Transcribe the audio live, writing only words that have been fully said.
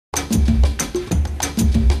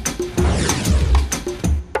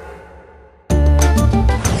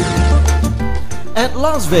At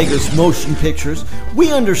Las Vegas Motion Pictures,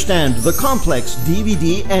 we understand the complex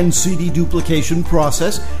DVD and CD duplication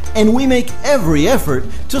process, and we make every effort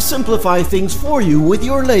to simplify things for you with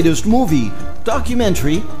your latest movie,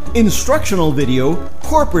 documentary, instructional video,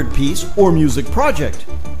 corporate piece, or music project.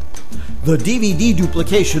 The DVD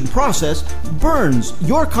duplication process burns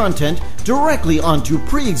your content directly onto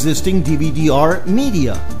pre-existing DVD-R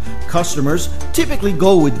media. Customers typically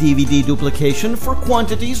go with DVD duplication for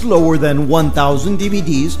quantities lower than 1,000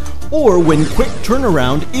 DVDs or when quick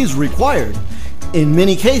turnaround is required. In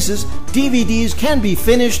many cases, DVDs can be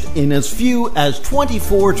finished in as few as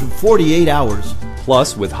 24 to 48 hours.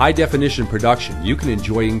 Plus, with high-definition production, you can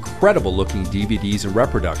enjoy incredible-looking DVDs in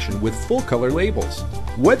reproduction with full-color labels.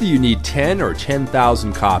 Whether you need 10 or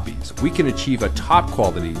 10,000 copies, we can achieve a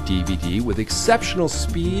top-quality DVD with exceptional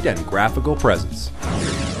speed and graphical presence.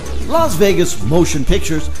 Las Vegas Motion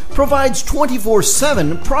Pictures provides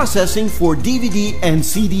 24/7 processing for DVD and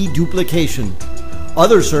CD duplication.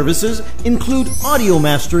 Other services include audio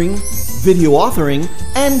mastering, video authoring,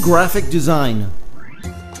 and graphic design.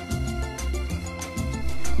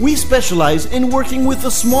 We specialize in working with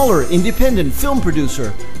a smaller independent film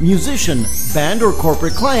producer, musician, band, or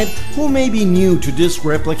corporate client who may be new to disc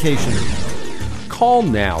replication. Call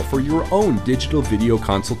now for your own digital video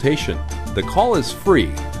consultation. The call is free,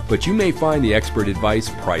 but you may find the expert advice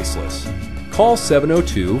priceless. Call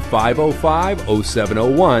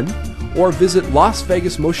 702-505-0701 or visit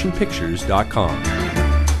LasVegasMotionPictures.com.